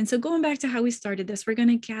 And so going back to how we started this, we're going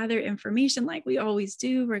to gather information like we always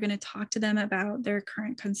do. We're going to talk to them about their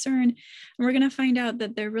current concern, and we're going to find out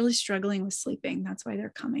that they're really struggling with sleeping. That's why they're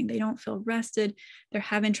coming. They don't feel rested. They're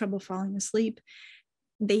having trouble falling asleep.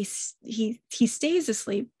 He stays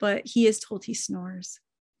asleep, but he is told he snores.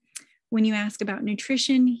 When you ask about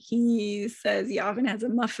nutrition, he says he often has a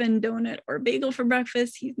muffin, donut, or bagel for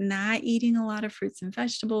breakfast. He's not eating a lot of fruits and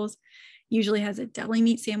vegetables. Usually has a deli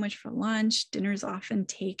meat sandwich for lunch. Dinner's often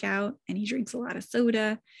takeout, and he drinks a lot of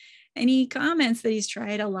soda. And he comments that he's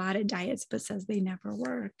tried a lot of diets, but says they never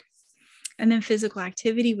work. And then physical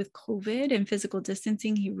activity with COVID and physical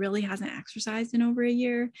distancing, he really hasn't exercised in over a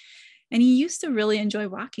year. And he used to really enjoy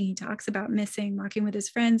walking. He talks about missing walking with his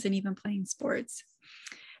friends and even playing sports.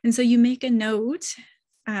 And so you make a note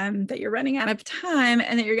that you're running out of time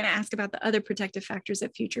and that you're going to ask about the other protective factors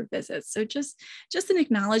at future visits. So just an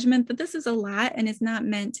acknowledgement that this is a lot and it's not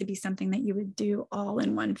meant to be something that you would do all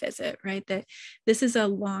in one visit, right? That this is a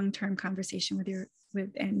long-term conversation with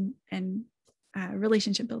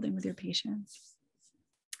relationship building with your patients.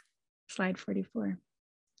 Slide 44.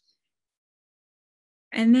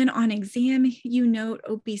 And then on exam, you note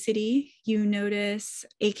obesity, you notice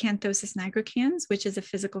acanthosis nigricans, which is a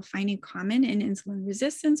physical finding common in insulin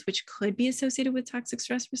resistance, which could be associated with toxic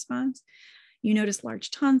stress response. You notice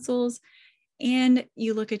large tonsils, and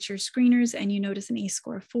you look at your screeners and you notice an ACE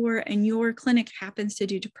score of 4, and your clinic happens to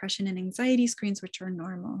do depression and anxiety screens, which are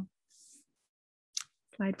normal.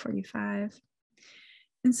 Slide 45.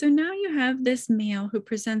 And so now you have this male who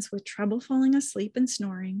presents with trouble falling asleep and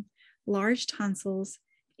snoring, large tonsils,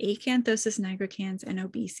 acanthosis nigricans, and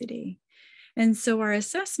obesity. And so our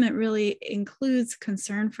assessment really includes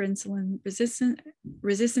concern for insulin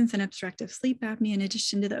resistance and obstructive sleep apnea, in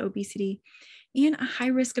addition to the obesity, and a high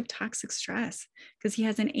risk of toxic stress, because he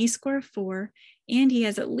has an ACE score of 4, and he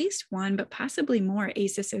has at least 1, but possibly more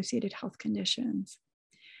ACE-associated health conditions.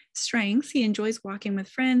 Strengths, he enjoys walking with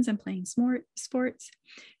friends and playing sports.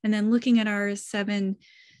 And then looking at our 7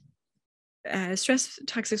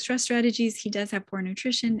 toxic stress strategies, he does have poor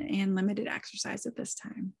nutrition and limited exercise at this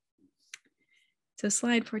time. So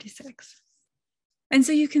slide 46. And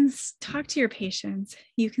so you can talk to your patients.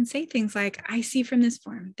 You can say things like, I see from this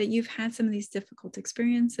form that you've had some of these difficult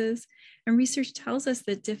experiences, and research tells us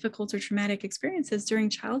that difficult or traumatic experiences during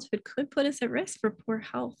childhood could put us at risk for poor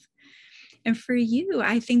health. And for you,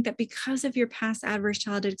 I think that because of your past adverse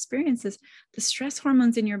childhood experiences, the stress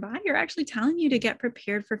hormones in your body are actually telling you to get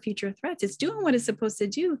prepared for future threats. It's doing what it's supposed to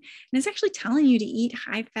do. And it's actually telling you to eat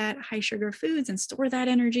high fat, high sugar foods and store that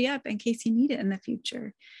energy up in case you need it in the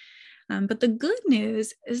future. But the good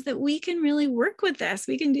news is that we can really work with this.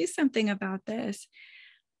 We can do something about this.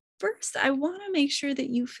 First, I want to make sure that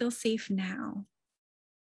you feel safe now.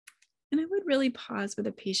 And I would really pause with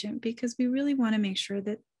a patient because we really want to make sure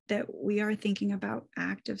that that we are thinking about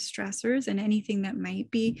active stressors and anything that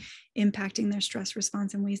might be impacting their stress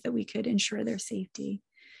response in ways that we could ensure their safety.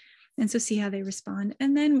 And so see how they respond,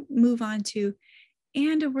 and then move on to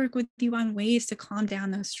work with you on ways to calm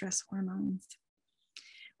down those stress hormones.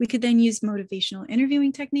 We could then use motivational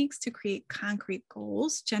interviewing techniques to create concrete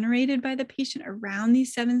goals generated by the patient around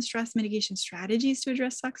these 7 stress mitigation strategies to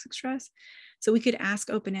address toxic stress. So we could ask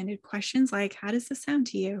open-ended questions like, how does this sound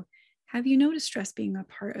to you? Have you noticed stress being a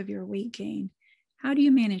part of your weight gain? How do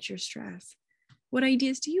you manage your stress? What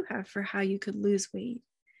ideas do you have for how you could lose weight?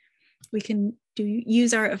 We can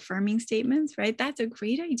use our affirming statements, right? That's a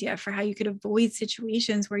great idea for how you could avoid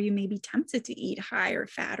situations where you may be tempted to eat high or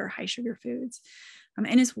fat or high sugar foods.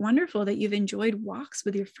 And it's wonderful that you've enjoyed walks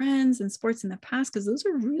with your friends and sports in the past, because those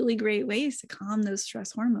are really great ways to calm those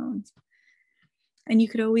stress hormones. And you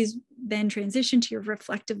could always then transition to your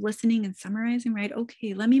reflective listening and summarizing, right?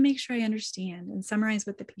 Okay, let me make sure I understand and summarize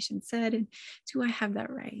what the patient said. And do I have that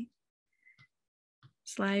right?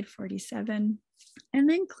 Slide 47. And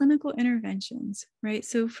then clinical interventions, right?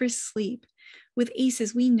 So for sleep, with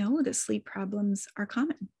ACEs, we know that sleep problems are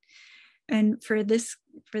common. And for this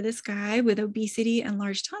guy with obesity and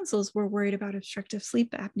large tonsils, we're worried about obstructive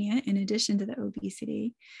sleep apnea in addition to the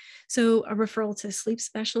obesity. So a referral to a sleep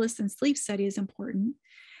specialist and sleep study is important.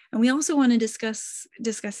 And we also want to discuss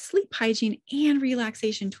sleep hygiene and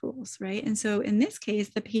relaxation tools, right? And so in this case,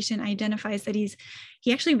 the patient identifies that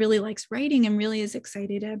he actually really likes writing and really is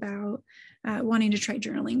excited about wanting to try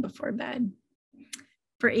journaling before bed.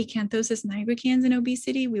 For acanthosis nigricans and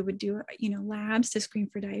obesity, we would do labs to screen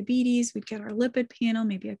for diabetes. We'd get our lipid panel,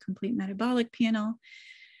 maybe a complete metabolic panel.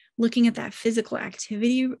 Looking at that physical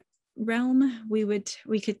activity realm, we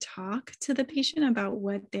could talk to the patient about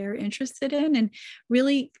what they're interested in and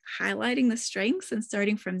really highlighting the strengths and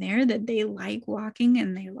starting from there, that they like walking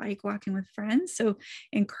and they like walking with friends. So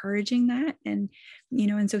encouraging that, and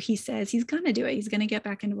so he says he's going to do it. He's going to get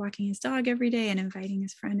back into walking his dog every day and inviting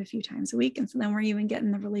his friend a few times a week. And so then we're even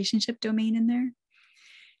getting the relationship domain in there.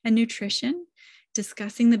 And nutrition,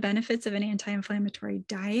 discussing the benefits of an anti-inflammatory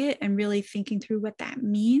diet and really thinking through what that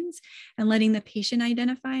means and letting the patient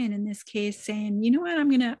identify. And in this case, saying, you know what, I'm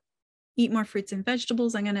going to eat more fruits and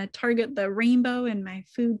vegetables. I'm going to target the rainbow in my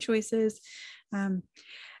food choices. And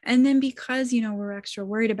then because, we're extra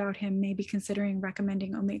worried about him, maybe considering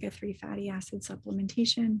recommending omega-3 fatty acid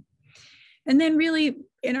supplementation. And then really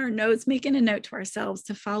in our notes, making a note to ourselves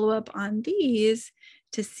to follow up on these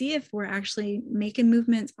to see if we're actually making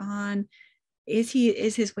movements on, is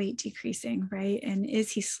his weight decreasing, right? And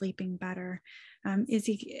is he sleeping better?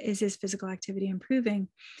 Is his physical activity improving?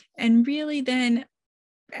 And really then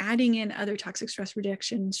adding in other toxic stress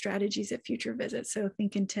reduction strategies at future visits. So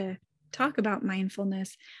thinking to talk about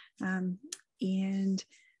mindfulness and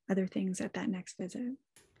other things at that next visit.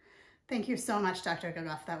 Thank you so much, Dr.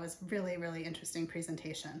 Gilgoff. That was really, really interesting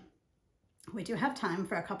presentation. We do have time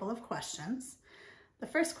for a couple of questions. The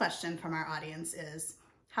first question from our audience is,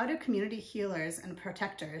 how do community healers and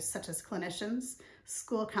protectors, such as clinicians,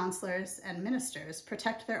 school counselors, and ministers,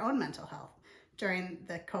 protect their own mental health during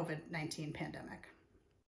the COVID-19 pandemic?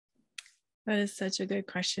 That is such a good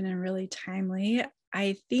question and really timely.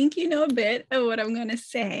 I think you know a bit of what I'm going to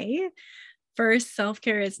say. First,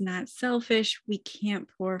 self-care is not selfish. We can't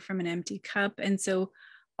pour from an empty cup. And so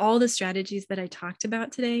all the strategies that I talked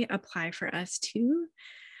about today apply for us too.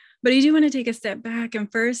 But I do want to take a step back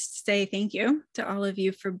and first say thank you to all of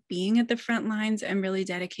you for being at the front lines and really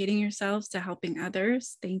dedicating yourselves to helping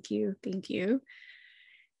others. Thank you. Thank you.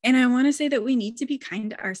 And I want to say that we need to be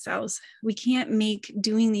kind to ourselves. We can't make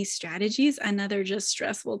doing these strategies another just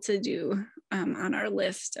stressful to-do on our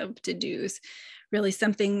list of to-dos. Really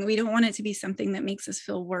something, we don't want it to be something that makes us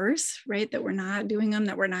feel worse, right? That we're not doing them,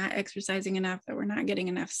 that we're not exercising enough, that we're not getting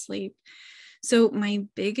enough sleep. So my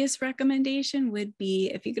biggest recommendation would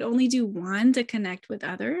be, if you could only do one, to connect with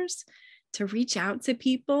others, to reach out to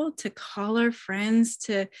people, to call our friends,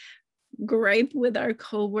 to gripe with our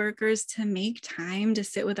coworkers, to make time to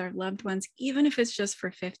sit with our loved ones, even if it's just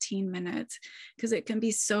for 15 minutes, because it can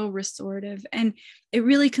be so restorative. And it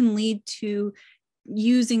really can lead to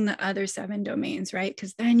using the other 7 domains, right?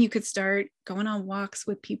 Because then you could start going on walks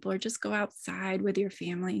with people or just go outside with your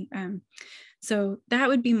family. So that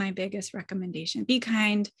would be my biggest recommendation. Be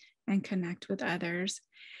kind and connect with others.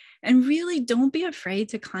 And really don't be afraid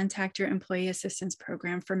to contact your employee assistance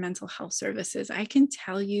program for mental health services. I can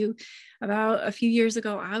tell you, about a few years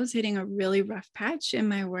ago, I was hitting a really rough patch in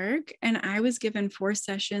my work, and I was given 4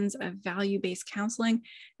 sessions of value-based counseling.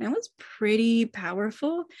 And it was pretty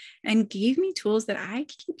powerful and gave me tools that I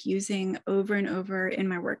keep using over and over in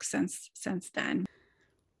my work since then.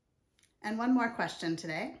 And one more question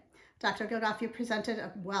today. Dr. Gilgoff, you presented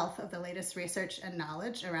a wealth of the latest research and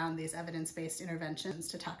knowledge around these evidence-based interventions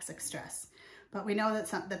to toxic stress, but we know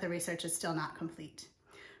that the research is still not complete.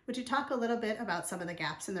 Would you talk a little bit about some of the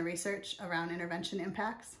gaps in the research around intervention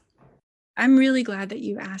impacts? I'm really glad that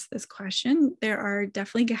you asked this question. There are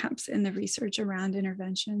definitely gaps in the research around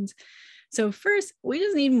interventions. So first, we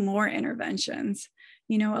just need more interventions.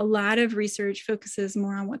 A lot of research focuses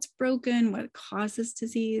more on what's broken, what causes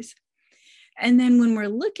disease. And then when we're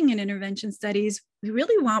looking at intervention studies, we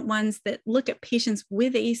really want ones that look at patients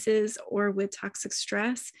with ACEs or with toxic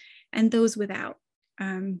stress and those without.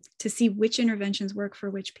 To see which interventions work for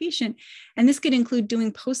which patient. And this could include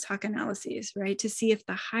doing post hoc analyses, right? To see if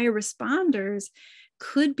the high responders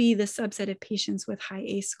could be the subset of patients with high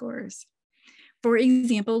ACE scores. For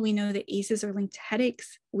example, we know that ACEs are linked to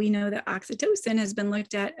headaches. We know that oxytocin has been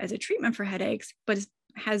looked at as a treatment for headaches, but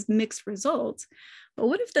has mixed results. But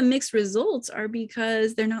what if the mixed results are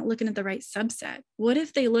because they're not looking at the right subset? What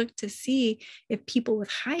if they look to see if people with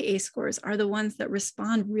high ACE scores are the ones that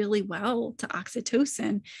respond really well to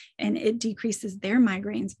oxytocin and it decreases their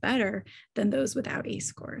migraines better than those without ACE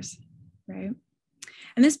scores, right?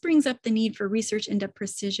 And this brings up the need for research into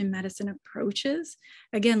precision medicine approaches.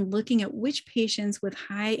 Again, looking at which patients with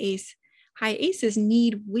high ACEs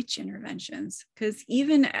need which interventions, because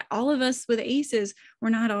even all of us with ACEs, we're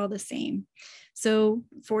not all the same. So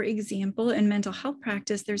for example, in mental health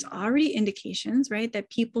practice, there's already indications, right, that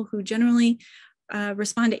people who generally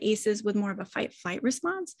respond to ACEs with more of a fight-flight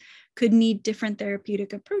response could need different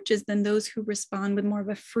therapeutic approaches than those who respond with more of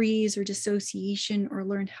a freeze or dissociation or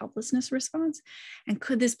learned helplessness response. And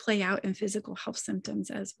could this play out in physical health symptoms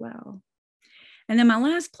as well? And then my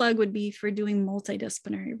last plug would be for doing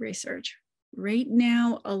multidisciplinary research. Right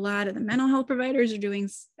now, a lot of the mental health providers are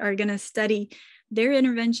going to study their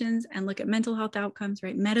interventions and look at mental health outcomes,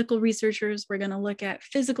 right? Medical researchers, we're going to look at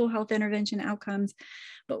physical health intervention outcomes.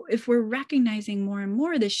 But if we're recognizing more and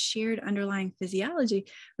more the shared underlying physiology,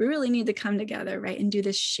 we really need to come together, right? And do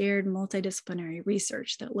this shared multidisciplinary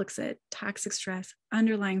research that looks at toxic stress,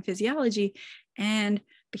 underlying physiology, and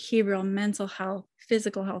behavioral, mental health,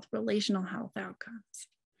 physical health, relational health outcomes.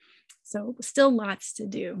 So still lots to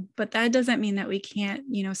do, but that doesn't mean that we can't,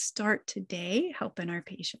 start today helping our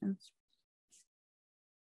patients.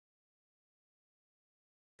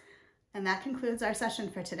 And that concludes our session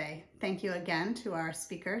for today. Thank you again to our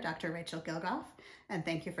speaker, Dr. Rachel Gilgoff, and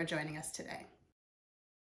thank you for joining us today.